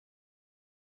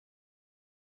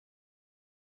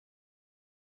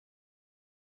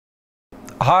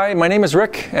Hi, my name is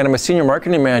Rick and I'm a Senior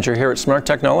Marketing Manager here at Smart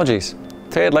Technologies.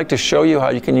 Today I'd like to show you how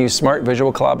you can use smart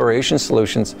visual collaboration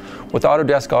solutions with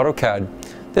Autodesk Autocad.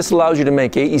 This allows you to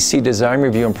make AEC design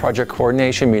review and project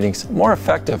coordination meetings more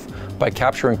effective by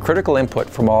capturing critical input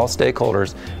from all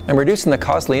stakeholders and reducing the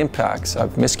costly impacts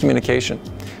of miscommunication.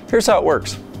 Here's how it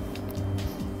works.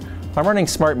 I'm running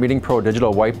Smart Meeting Pro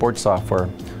digital whiteboard software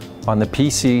on the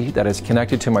PC that is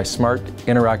connected to my smart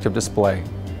interactive display.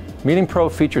 Meeting Pro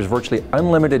features virtually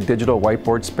unlimited digital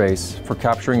whiteboard space for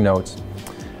capturing notes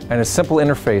and a simple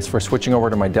interface for switching over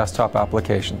to my desktop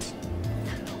applications.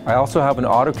 I also have an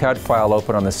Autocad file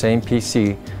open on the same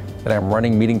PC that I'm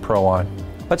running Meeting Pro on.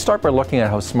 Let's start by looking at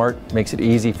how Smart makes it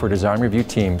easy for design review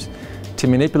teams to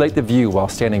manipulate the view while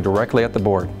standing directly at the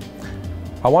board.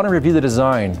 I want to review the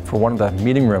design for one of the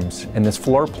meeting rooms in this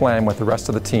floor plan with the rest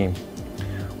of the team.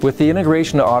 With the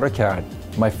integration to Autocad,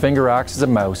 my finger acts as a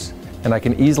mouse and I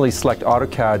can easily select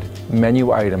Autocad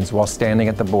menu items while standing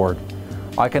at the board.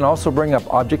 I can also bring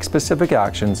up object-specific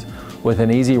actions with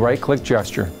an easy right-click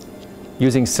gesture.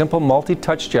 Using simple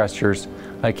multi-touch gestures,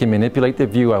 I can manipulate the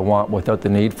view I want without the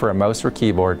need for a mouse or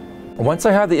keyboard. Once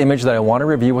I have the image that I want to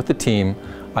review with the team,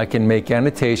 I can make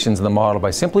annotations in the model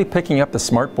by simply picking up the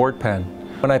Smart Board pen.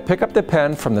 When I pick up the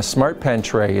pen from the Smart Pen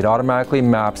tray, it automatically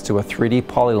maps to a 3D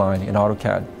polyline in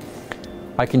AutoCAD.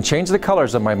 I can change the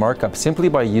colors of my markup simply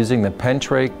by using the pen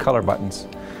tray color buttons.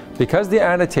 Because the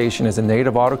annotation is a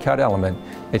native AutoCAD element,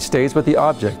 it stays with the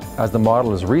object as the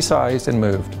model is resized and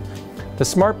moved. The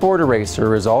Smart Board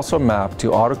Eraser is also mapped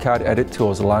to AutoCAD edit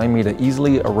tools, allowing me to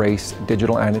easily erase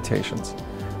digital annotations.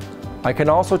 I can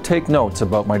also take notes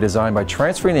about my design by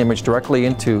transferring the image directly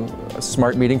into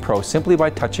Smart Meeting Pro simply by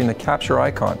touching the capture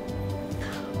icon.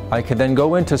 I can then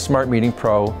go into Smart Meeting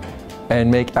Pro and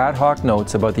make ad hoc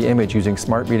notes about the image using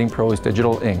Smart Meeting Pro's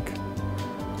digital ink.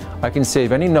 I can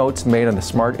save any notes made on the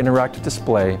Smart Interactive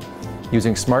Display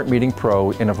using Smart Meeting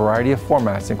Pro in a variety of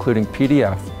formats, including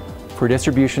PDF, for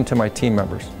distribution to my team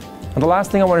members. And the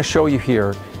last thing I want to show you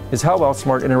here is how well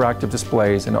Smart Interactive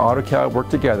Displays and AutoCAD work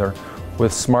together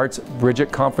with Smart's Bridget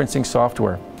conferencing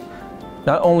software.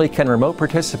 Not only can remote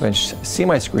participants see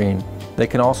my screen, they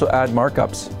can also add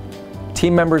markups.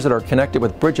 Team members that are connected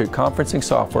with Bridget conferencing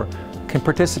software can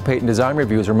participate in design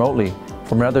reviews remotely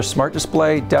from another smart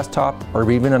display, desktop, or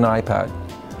even an iPad.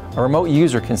 A remote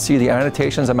user can see the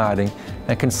annotations I'm adding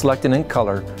and can select an ink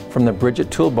color from the Bridget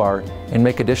toolbar and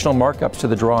make additional markups to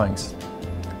the drawings.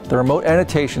 The remote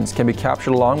annotations can be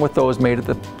captured along with those made at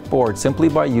the board simply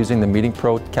by using the Meeting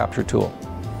Pro capture tool.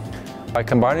 By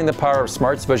combining the power of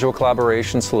Smart's visual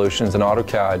collaboration solutions in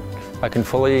AutoCAD, I can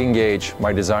fully engage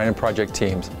my design and project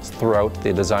teams throughout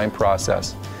the design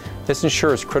process. This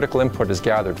ensures critical input is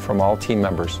gathered from all team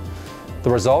members. The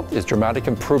result is dramatic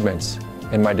improvements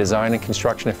in my design and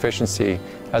construction efficiency,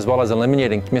 as well as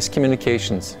eliminating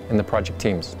miscommunications in the project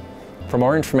teams. For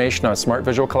more information on Smart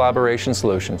Visual Collaboration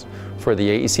Solutions for the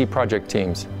AEC project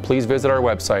teams, please visit our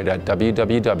website at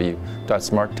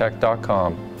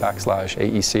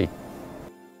www.smarttech.com/AEC.